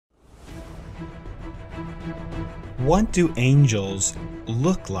What do angels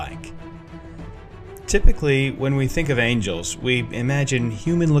look like? Typically, when we think of angels, we imagine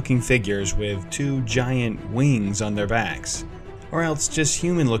human-looking figures with two giant wings on their backs, or else just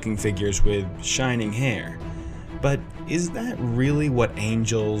human-looking figures with shining hair. But is that really what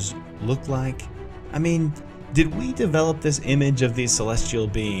angels look like? I mean, did we develop this image of these celestial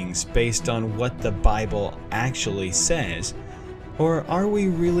beings based on what the Bible actually says, or are we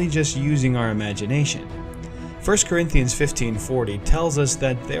really just using our imagination? 1 Corinthians 15:40 tells us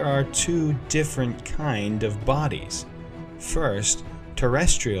that there are two different kinds of bodies. First,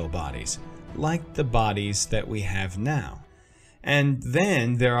 terrestrial bodies, like the bodies that we have now. And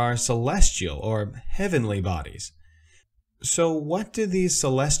then there are celestial or heavenly bodies. So what do these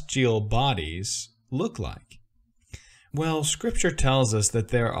celestial bodies look like? Well, Scripture tells us that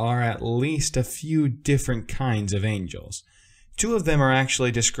there are at least a few different kinds of angels. Two of them are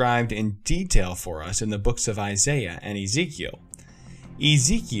actually described in detail for us in the books of Isaiah and Ezekiel.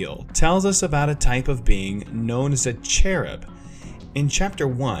 Ezekiel tells us about a type of being known as a cherub. In chapter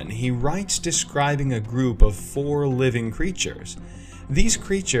 1, he writes describing a group of 4 living creatures. These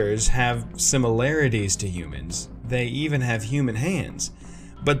creatures have similarities to humans. They even have human hands.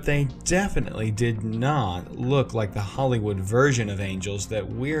 But they definitely did not look like the Hollywood version of angels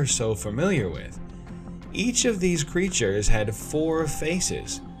that we're so familiar with. Each of these creatures had 4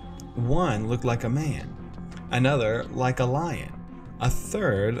 faces. One looked like a man, another like a lion, a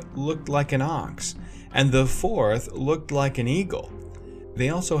third looked like an ox, and the fourth looked like an eagle. They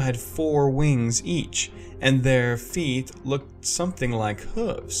also had 4 wings each, and their feet looked something like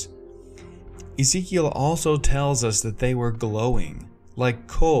hooves. Ezekiel also tells us that they were glowing, like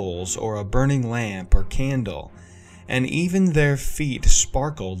coals or a burning lamp or candle, and even their feet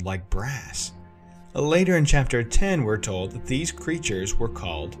sparkled like brass. Later in chapter 10, we're told that these creatures were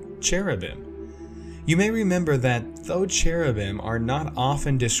called cherubim. You may remember that though cherubim are not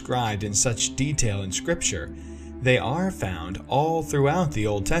often described in such detail in Scripture, they are found all throughout the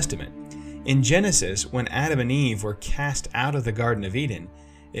Old Testament. In Genesis, when Adam and Eve were cast out of the Garden of Eden,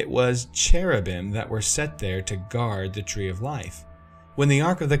 it was cherubim that were set there to guard the tree of life. When the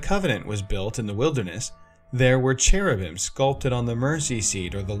Ark of the Covenant was built in the wilderness, there were cherubim sculpted on the mercy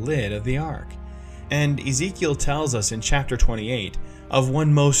seat or the lid of the ark. And Ezekiel tells us in chapter 28 of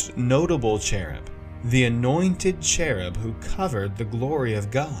one most notable cherub, the anointed cherub who covered the glory of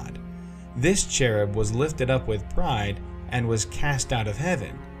God. This cherub was lifted up with pride and was cast out of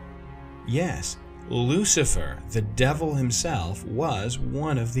heaven. Yes, Lucifer, the devil himself, was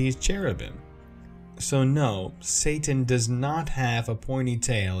one of these cherubim. So no, Satan does not have a pointy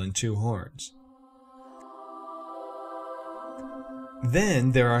tail and 2 horns.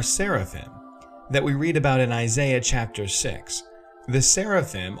 Then there are seraphim, that we read about in Isaiah chapter 6. The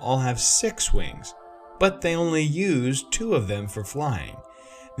seraphim all have 6 wings, but they only use 2 of them for flying.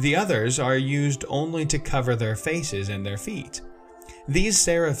 The others are used only to cover their faces and their feet. These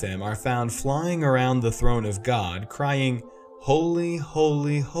seraphim are found flying around the throne of God, crying, "Holy,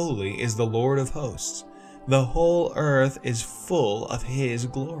 holy, holy is the Lord of hosts. The whole earth is full of His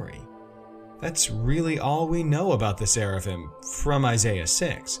glory." That's really all we know about the seraphim from Isaiah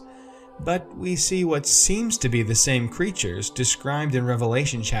 6. But we see what seems to be the same creatures described in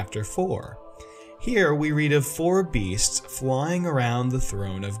Revelation chapter 4. Here we read of 4 beasts flying around the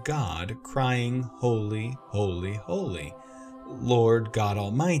throne of God, crying, "Holy, holy, holy, Lord God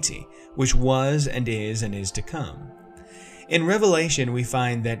Almighty, which was and is to come." In Revelation, we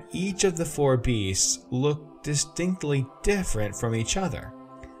find that each of the 4 beasts looked distinctly different from each other.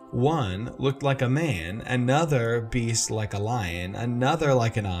 One looked like a man, another beast like a lion, another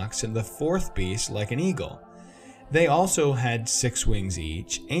like an ox, and the 4th beast like an eagle. They also had 6 wings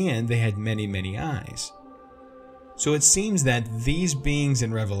each, and they had many, many eyes. So it seems that these beings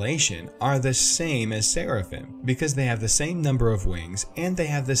in Revelation are the same as seraphim, because they have the same number of wings, and they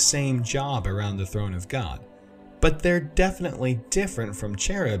have the same job around the throne of God. But they're definitely different from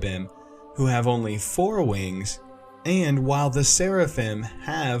cherubim, who have only 4 wings. And while the seraphim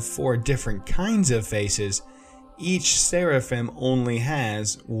have 4 different kinds of faces, each seraphim only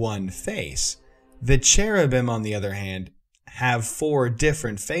has 1 face. The cherubim, on the other hand, have 4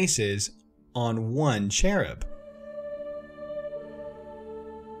 different faces on 1 cherub.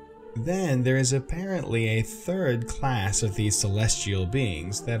 Then there is apparently a 3rd class of these celestial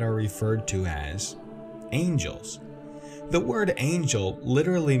beings that are referred to as angels. The word angel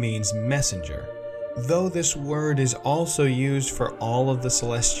literally means messenger. Though this word is also used for all of the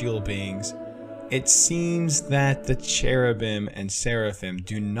celestial beings, it seems that the cherubim and seraphim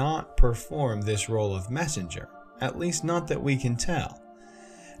do not perform this role of messenger, at least not that we can tell.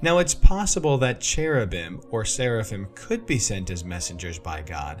 Now, it's possible that cherubim or seraphim could be sent as messengers by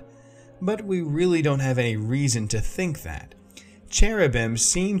God, but we really don't have any reason to think that. Cherubim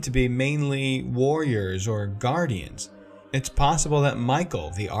seem to be mainly warriors or guardians. It's possible that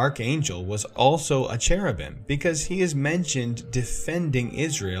Michael, the archangel, was also a cherubim because he is mentioned defending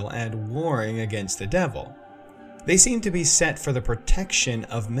Israel and warring against the devil. They seem to be set for the protection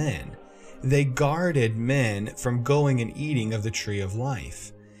of men. They guarded men from going and eating of the tree of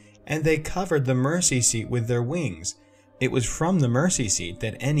life. And they covered the mercy seat with their wings. It was from the mercy seat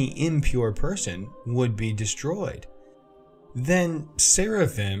that any impure person would be destroyed. Then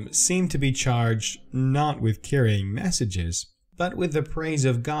seraphim seem to be charged not with carrying messages, but with the praise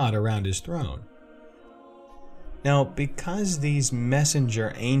of God around his throne. Now, because these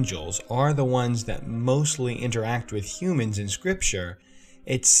messenger angels are the ones that mostly interact with humans in Scripture,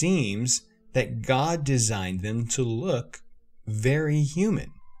 it seems that God designed them to look very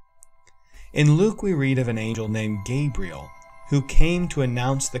human. In Luke, we read of an angel named Gabriel, who came to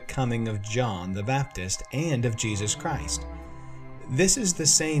announce the coming of John the Baptist and of Jesus Christ. This is the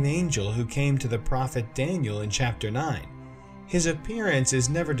same angel who came to the prophet Daniel in chapter 9. His appearance is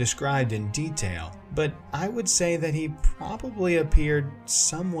never described in detail, but I would say that he probably appeared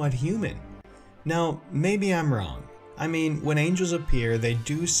somewhat human. Now, maybe I'm wrong. I mean, when angels appear, they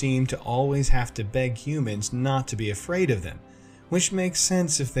do seem to always have to beg humans not to be afraid of them, which makes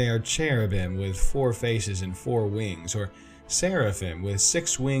sense if they are cherubim with 4 faces and 4 wings, or seraphim with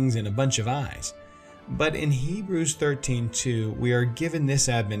 6 wings and a bunch of eyes. But in Hebrews 13:2, we are given this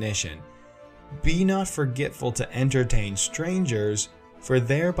admonition: "Be not forgetful to entertain strangers, for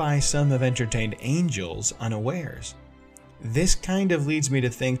thereby some have entertained angels unawares." This kind of leads me to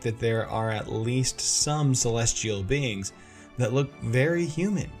think that there are at least some celestial beings that look very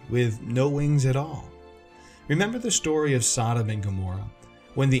human, with no wings at all. Remember the story of Sodom and Gomorrah?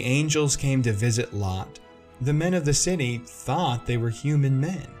 When the angels came to visit Lot, the men of the city thought they were human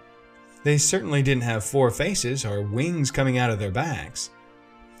men. They certainly didn't have 4 faces or wings coming out of their backs.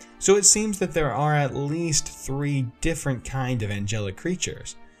 So it seems that there are at least 3 different kinds of angelic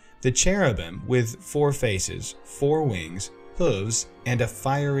creatures. The cherubim with 4 faces, 4 wings, hooves, and a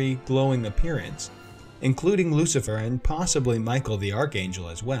fiery, glowing appearance, including Lucifer and possibly Michael the archangel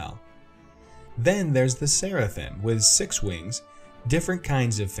as well. Then there's the seraphim with 6 wings, different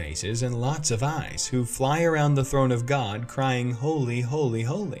kinds of faces, and lots of eyes, who fly around the throne of God crying, "Holy, holy,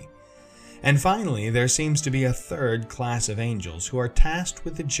 holy." And finally, there seems to be a 3rd class of angels who are tasked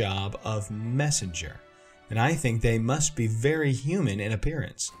with the job of messenger, and I think they must be very human in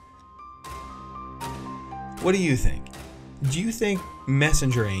appearance. What do you think? Do you think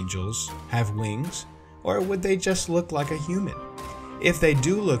messenger angels have wings, or would they just look like a human? If they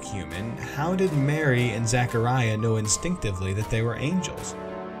do look human, how did Mary and Zechariah know instinctively that they were angels?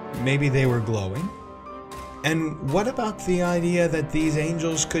 Maybe they were glowing? And what about the idea that these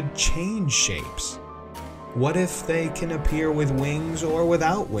angels could change shapes? What if they can appear with wings or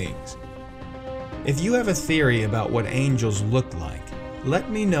without wings? If you have a theory about what angels look like, let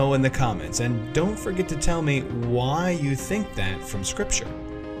me know in the comments, and don't forget to tell me why you think that from Scripture.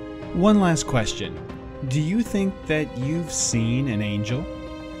 One last question. Do you think that you've seen an angel?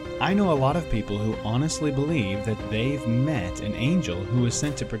 I know a lot of people who honestly believe that they've met an angel who was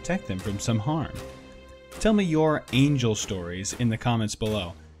sent to protect them from some harm. Tell me your angel stories in the comments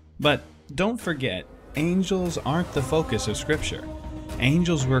below. But don't forget, angels aren't the focus of Scripture.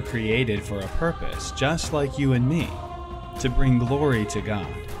 Angels were created for a purpose, just like you and me, to bring glory to God.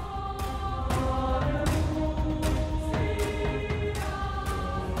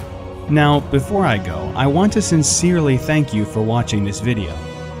 Now, before I go, I want to sincerely thank you for watching this video.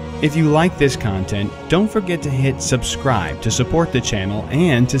 If you like this content, don't forget to hit subscribe to support the channel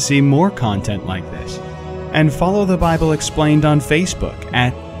and to see more content like this. And follow The Bible Explained on Facebook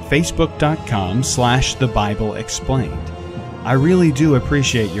at facebook.com/TheBibleExplained. I really do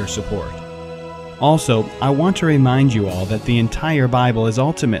appreciate your support. Also, I want to remind you all that the entire Bible is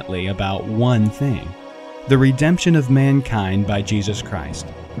ultimately about one thing: the redemption of mankind by Jesus Christ.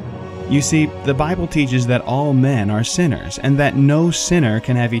 You see, the Bible teaches that all men are sinners and that no sinner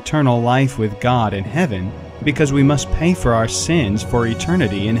can have eternal life with God in heaven because we must pay for our sins for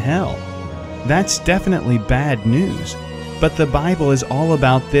eternity in hell. That's definitely bad news, but the Bible is all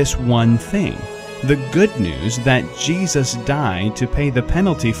about this one thing: the good news that Jesus died to pay the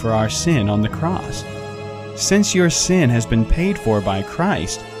penalty for our sin on the cross. Since your sin has been paid for by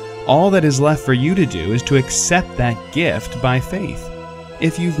Christ, all that is left for you to do is to accept that gift by faith.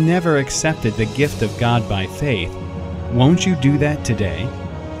 If you've never accepted the gift of God by faith, won't you do that today?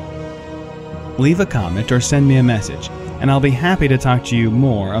 Leave a comment or send me a message. and I'll be happy to talk to you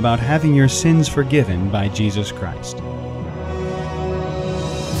more about having your sins forgiven by Jesus Christ.